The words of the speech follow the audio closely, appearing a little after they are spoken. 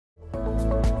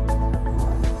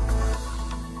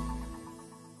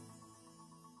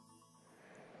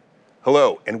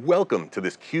Hello, and welcome to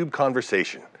this CUBE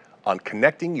conversation on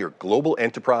connecting your global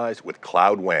enterprise with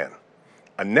Cloud WAN,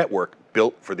 a network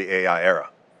built for the AI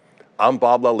era. I'm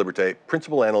Bob Laliberte,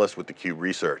 Principal Analyst with theCUBE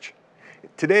Research.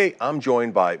 Today, I'm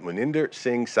joined by Muninder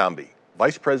Sambi,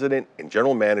 Vice President and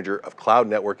General Manager of Cloud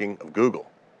Networking of Google.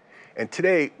 And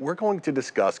today, we're going to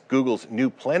discuss Google's new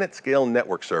PlanetScale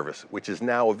network service, which is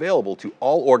now available to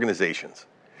all organizations,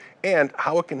 and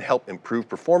how it can help improve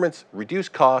performance, reduce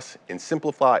costs, and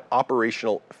simplify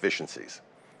operational efficiencies.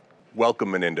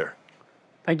 Welcome, Muninder.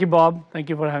 Thank you, Bob. Thank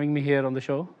you for having me here on the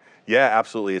show. Yeah,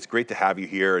 absolutely. It's great to have you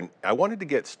here. And I wanted to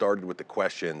get started with the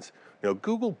questions.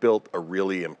 Google built a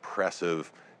really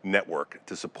impressive network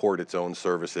to support its own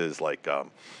services like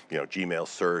Gmail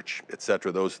search, et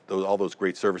cetera, all those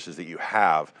great services that you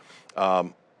have.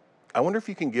 I wonder if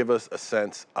you can give us a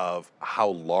sense of how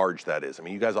large that is. I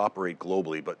mean, you guys operate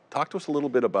globally, but talk to us a little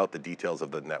bit about the details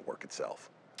of the network itself.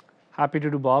 Happy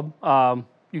to do, Bob.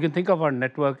 You can think of our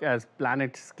network as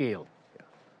PlanetScale,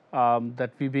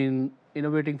 that we've been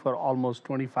innovating for almost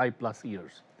 25 plus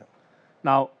years. Yeah.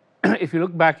 Now, if you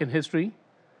look back in history,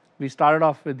 we started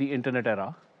off with the internet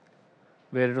era,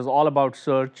 where it was all about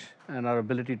search and our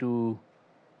ability to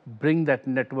bring that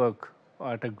network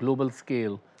at a global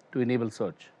scale to enable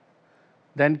search.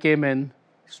 Then came in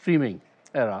streaming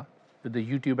era with the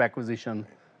YouTube acquisition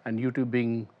and YouTube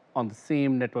being on the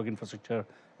same network infrastructure,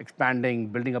 expanding,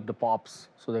 building up the POPs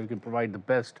so that we can provide the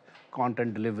best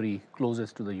content delivery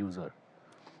closest to the user.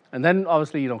 And then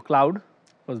obviously, cloud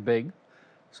was big.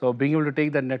 So being able to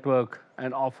take that network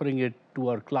and offering it to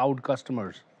our cloud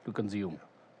customers to consume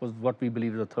was what we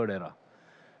believe is the third era.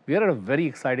 We are at a very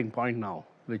exciting point now,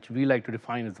 which we like to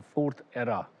define as the fourth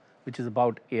era, which is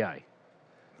about AI.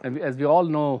 And as we all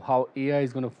know how AI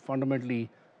is going to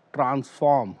fundamentally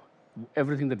transform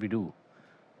everything that we do.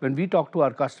 When we talk to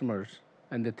our customers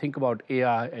and they think about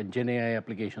AI and Gen AI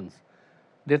applications,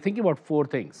 they're thinking about four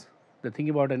things. They're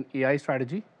thinking about an AI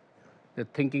strategy. They're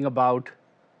thinking about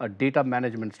a data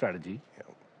management strategy.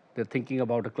 Yeah. They're thinking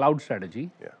about a cloud strategy.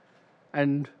 Yeah.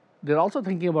 And they're also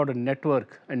thinking about a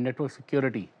network and network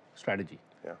security strategy.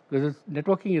 Yeah. Because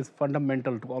networking is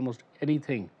fundamental to almost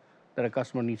anything that a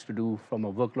customer needs to do from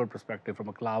a workload perspective, from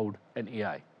a cloud and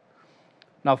AI.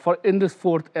 Now, in this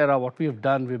fourth era, what we have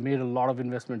done, we've made a lot of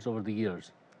investments over the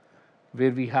years,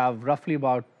 where we have roughly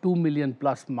about 2 million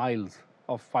plus miles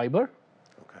of fiber,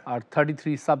 our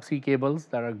 33 subsea cables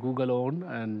that are Google owned,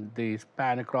 and they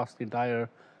span across the entire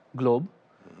globe,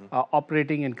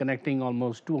 operating and connecting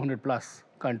almost 200 plus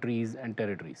countries and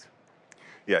territories.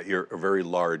 Yeah, you're a very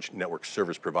large network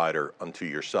service provider unto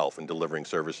yourself and delivering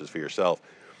services for yourself.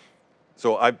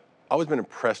 So I've always been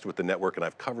impressed with the network, and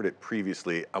I've covered it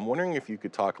previously. I'm wondering if you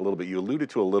could talk a little bit, you alluded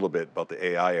to a little bit about the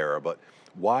AI era, but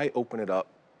why open it up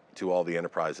to all the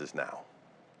enterprises now?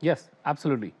 Yes,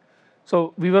 absolutely.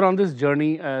 So we were on this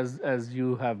journey as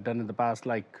you have done in the past,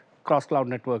 like cross-cloud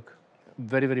network,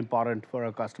 very, very important for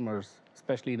our customers,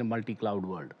 especially in a multi-cloud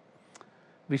world.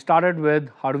 We started with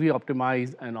how do we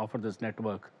optimize and offer this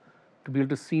network to be able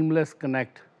to seamless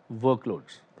connect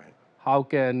workloads. How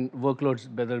can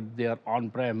workloads, whether they are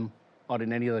on-prem or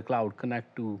in any other cloud,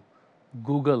 connect to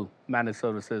Google managed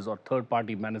services or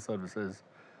third-party managed services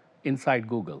inside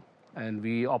Google? And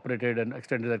we operated and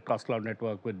extended that cross-cloud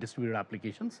network with distributed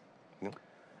applications. Yep.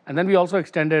 And then we also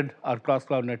extended our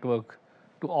cross-cloud network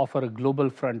to offer a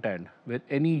global front end where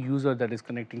any user that is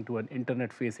connecting to an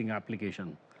internet-facing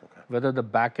application, whether the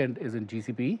backend is in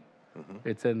GCP,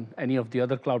 it's in any of the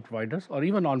other cloud providers, or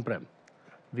even on-prem,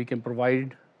 we can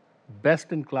provide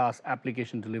best-in-class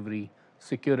application delivery,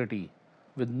 security,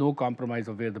 with no compromise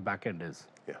of where the backend is.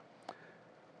 Yeah.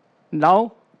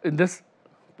 Now, in this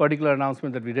particular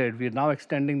announcement that we did, we are now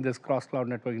extending this cross-cloud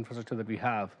network infrastructure that we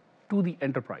have to the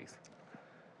enterprise.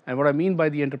 And what I mean by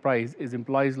the enterprise is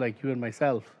employees like you and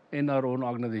myself in our own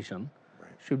organization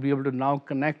should be able to now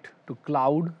connect to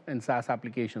cloud and SaaS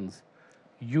applications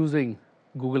using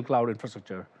Google Cloud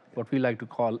infrastructure, what we like to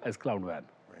call as Cloud WAN.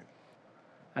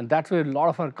 And that's where a lot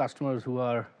of our customers who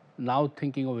are now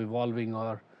thinking of evolving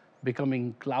or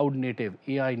becoming cloud native,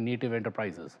 AI native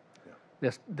enterprises,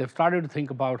 they've started to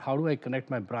think about how do I connect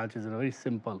my branches in a very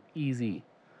simple, easy,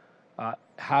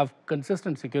 have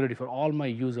consistent security for all my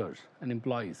users and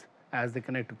employees as they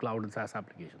connect to cloud and SaaS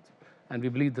applications. And we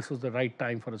believe this was the right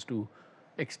time for us to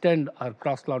extend our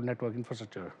cross-cloud network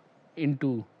infrastructure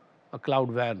into a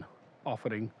Cloud WAN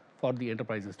offering for the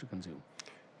enterprises to consume.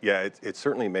 Yeah, it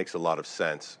certainly makes a lot of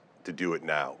sense to do it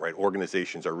now, right?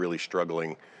 Organizations are really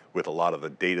struggling with a lot of the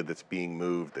data that's being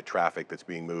moved, the traffic that's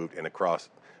being moved, and across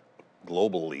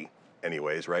globally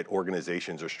anyways, right?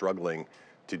 Organizations are struggling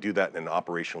to do that in an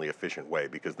operationally efficient way?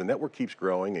 Because the network keeps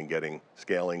growing and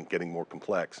scaling, getting more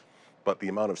complex, but the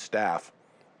amount of staff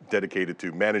dedicated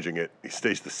to managing it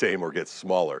stays the same or gets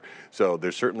smaller. So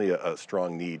there's certainly a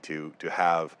strong need to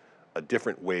have a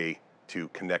different way to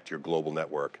connect your global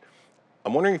network.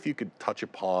 I'm wondering if you could touch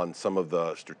upon some of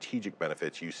the strategic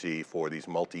benefits you see for these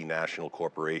multinational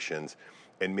corporations,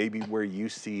 and maybe where you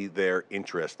see their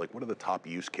interest, like what are the top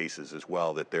use cases as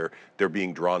well that they're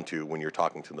being drawn to when you're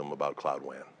talking to them about Cloud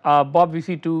WAN? Bob, we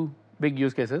see two big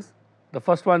use cases. The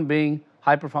first one being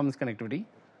high performance connectivity,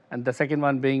 and the second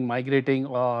one being migrating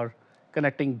or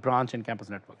connecting branch and campus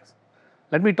networks.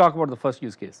 Let me talk about the first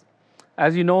use case.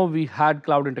 As you know, we had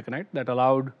Cloud Interconnect that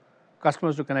allowed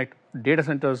customers to connect data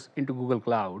centers into Google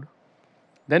Cloud.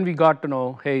 Then we got to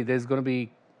know, hey, there's going to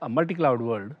be a multi-cloud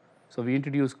world. So we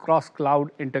introduced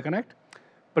cross-cloud interconnect.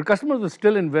 But customers were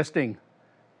still investing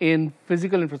in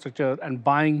physical infrastructure and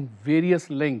buying various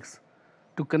links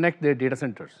to connect their data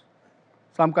centers.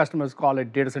 Some customers call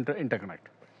it data center interconnect.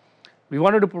 We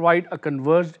wanted to provide a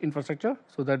converged infrastructure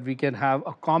so that we can have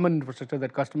a common infrastructure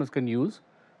that customers can use,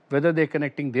 whether they're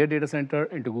connecting their data center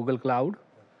into Google Cloud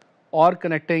or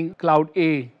connecting Cloud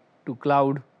A to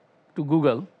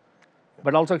Google,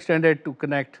 but also extended to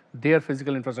connect their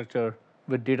physical infrastructure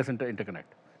with data center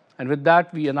interconnect. And with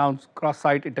that, we announced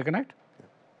cross-site interconnect.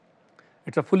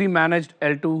 It's a fully managed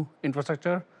L2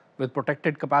 infrastructure with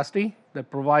protected capacity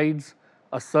that provides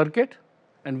a circuit,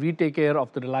 and we take care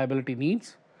of the reliability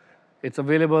needs. It's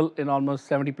available in almost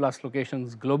 70 plus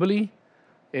locations globally.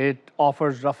 It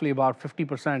offers roughly about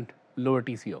 50% lower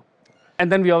TCO.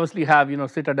 And then we obviously have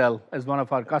Citadel as one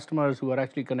of our customers who are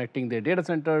actually connecting their data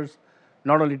centers,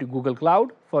 not only to Google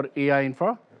Cloud for AI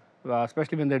infra,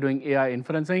 especially when they're doing AI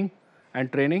inferencing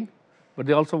and training, but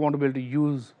they also want to be able to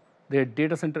use their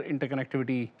data center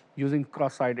interconnectivity using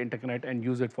cross-site interconnect and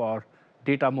use it for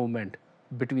data movement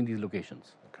between these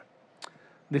locations. Okay.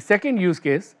 The second use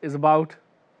case is about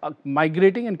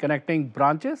migrating and connecting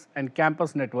branches and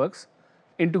campus networks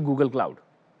into Google Cloud.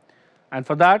 And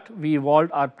for that, we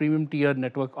evolved our premium tier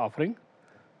network offering,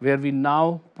 where we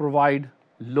now provide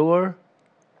lower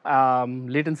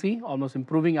latency, almost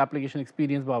improving application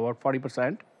experience by about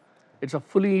 40%. It's a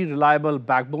fully reliable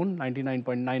backbone,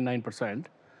 99.99%.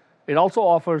 It also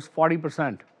offers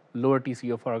 40% lower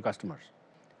TCO for our customers.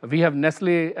 We have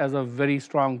Nestle as a very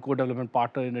strong co-development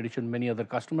partner, in addition to many other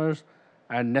customers.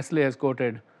 And Nestle has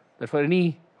quoted that for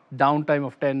any downtime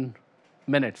of 10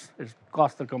 minutes, it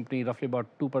costs the company roughly about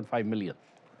 2.5 million.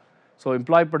 So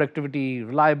employee productivity,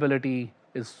 reliability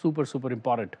is super, super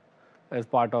important as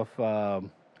part of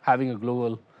having a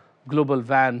global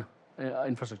WAN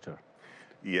infrastructure.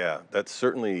 Yeah, that's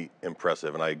certainly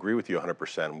impressive, and I agree with you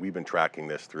 100%. We've been tracking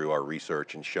this through our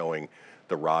research and showing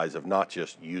the rise of not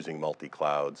just using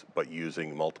multi-clouds, but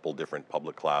using multiple different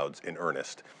public clouds in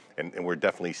earnest, and we're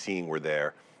definitely seeing we're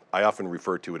there. I often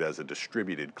refer to it as a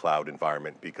distributed cloud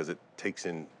environment because it takes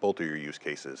in both of your use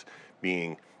cases,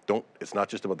 it's not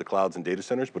just about the clouds and data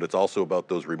centers, but it's also about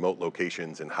those remote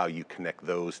locations and how you connect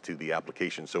those to the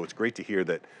application. So it's great to hear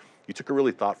that you took a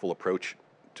really thoughtful approach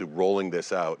to rolling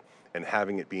this out and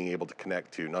having it being able to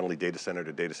connect to not only data center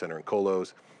and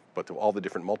colos, but to all the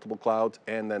different multiple clouds,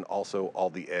 and then also all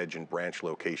the edge and branch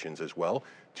locations as well,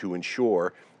 to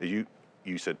ensure that you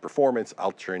said performance,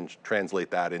 I'll translate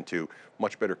that into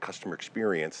much better customer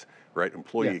experience, right?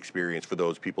 Employee experience for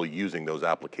those people using those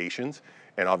applications,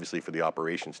 and obviously for the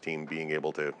operations team being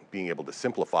able to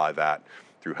simplify that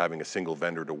through having a single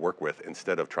vendor to work with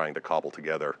instead of trying to cobble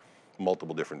together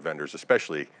multiple different vendors,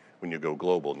 especially when you go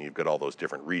global and you've got all those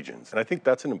different regions. And I think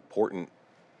that's an important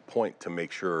point to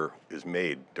make sure is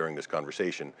made during this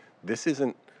conversation. This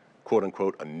isn't, quote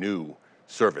unquote, a new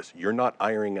service. You're not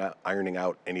ironing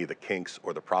out any of the kinks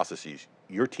or the processes.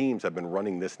 Your teams have been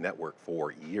running this network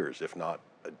for years, if not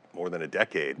more than a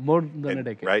decade. More than a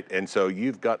decade. Right, and so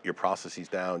you've got your processes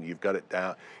down, you've got it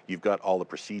down, you've got all the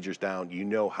procedures down, you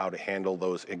know how to handle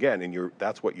those, again, and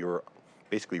that's what you're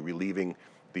basically relieving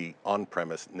the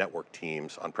on-premises network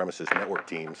teams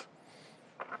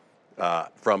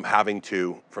from having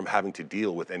to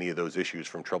deal with any of those issues,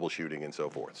 from troubleshooting and so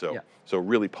forth. So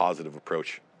really positive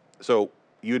approach. So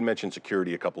you had mentioned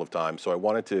security a couple of times, so I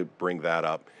wanted to bring that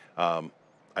up.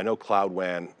 I know Cloud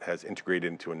WAN has integrated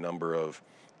into a number of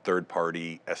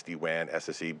third-party SD-WAN,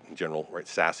 SSE in general, right,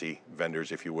 SASE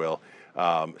vendors, if you will,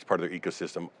 as part of their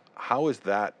ecosystem. How is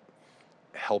that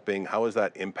helping? How is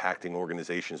that impacting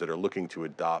organizations that are looking to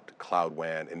adopt Cloud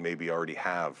WAN and maybe already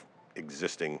have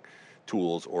existing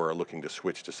tools or are looking to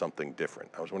switch to something different?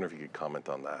 I was wondering if you could comment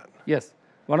on that. Yes.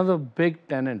 One of the big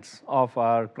tenets of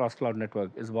our cross-cloud network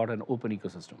is about an open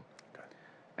ecosystem. Okay.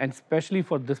 And especially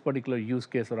for this particular use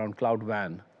case around Cloud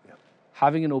WAN,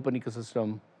 having an open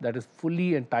ecosystem that is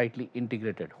fully and tightly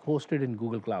integrated, hosted in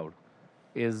Google Cloud,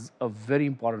 is a very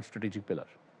important strategic pillar.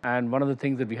 And one of the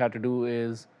things that we had to do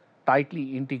is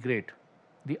tightly integrate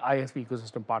the ISV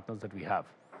ecosystem partners that we have.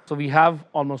 So we have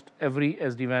almost every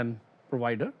SD-WAN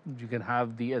provider. You can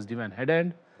have the SD-WAN head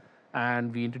end,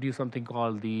 and we introduced something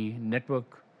called the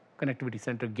Network Connectivity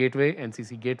Center Gateway,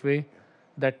 NCC Gateway,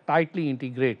 that tightly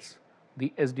integrates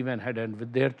the SD-WAN head end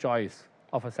with their choice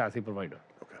of a SASE provider.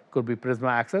 Could be Prisma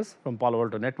Access from Palo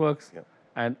Alto Networks,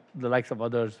 and the likes of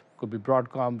others could be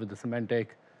Broadcom with the Symantec,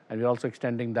 and we're also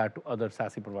extending that to other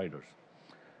SASE providers.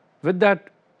 With that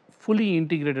fully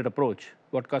integrated approach,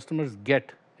 what customers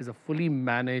get is a fully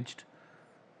managed,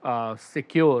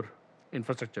 secure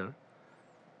infrastructure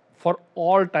for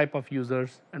all type of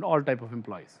users and all type of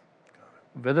employees.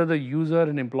 Whether the user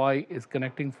and employee is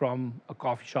connecting from a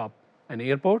coffee shop, an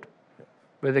airport,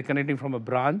 whether they're connecting from a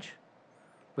branch,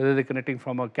 whether they're connecting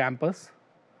from a campus,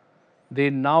 they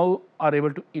now are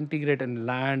able to integrate and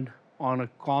land on a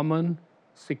common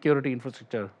security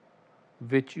infrastructure,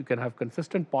 which you can have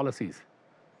consistent policies.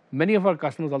 Many of our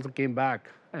customers also came back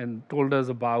and told us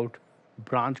about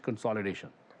branch consolidation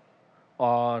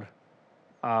or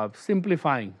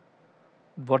simplifying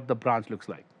what the branch looks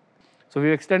like. So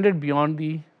we've extended beyond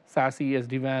the SASE,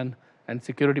 SD-WAN, and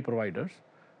security providers.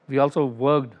 We also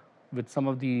worked with some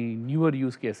of the newer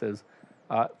use cases,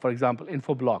 for example,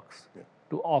 Infoblocks,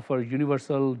 to offer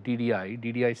universal DDI.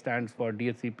 DDI stands for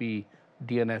DHCP,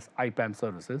 DNS, IPAM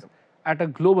services at a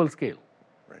global scale.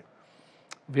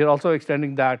 We are also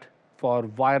extending that for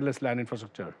wireless LAN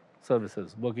infrastructure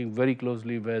services, working very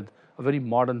closely with a very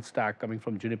modern stack coming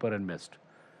from Juniper and Mist,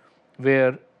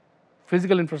 where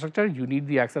physical infrastructure, you need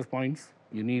the access points,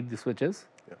 you need the switches,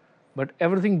 but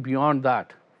everything beyond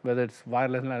that, whether it's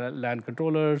wireless LAN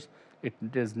controllers, it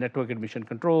is network admission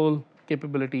control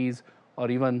capabilities, or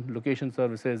even location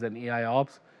services and AI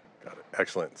ops. Got it.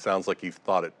 Excellent. Sounds like you've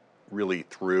thought it really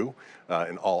through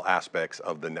in all aspects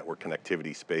of the network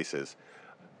connectivity spaces.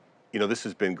 You know, this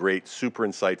has been great, super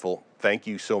insightful. Thank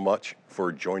you so much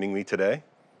for joining me today.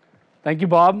 Thank you,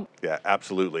 Bob. Yeah,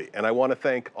 absolutely. And I want to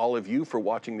thank all of you for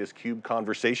watching this CUBE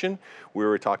conversation. We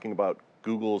were talking about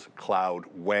Google's Cloud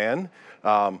WAN.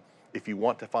 If you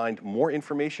want to find more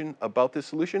information about this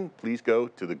solution, please go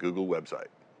to the Google website.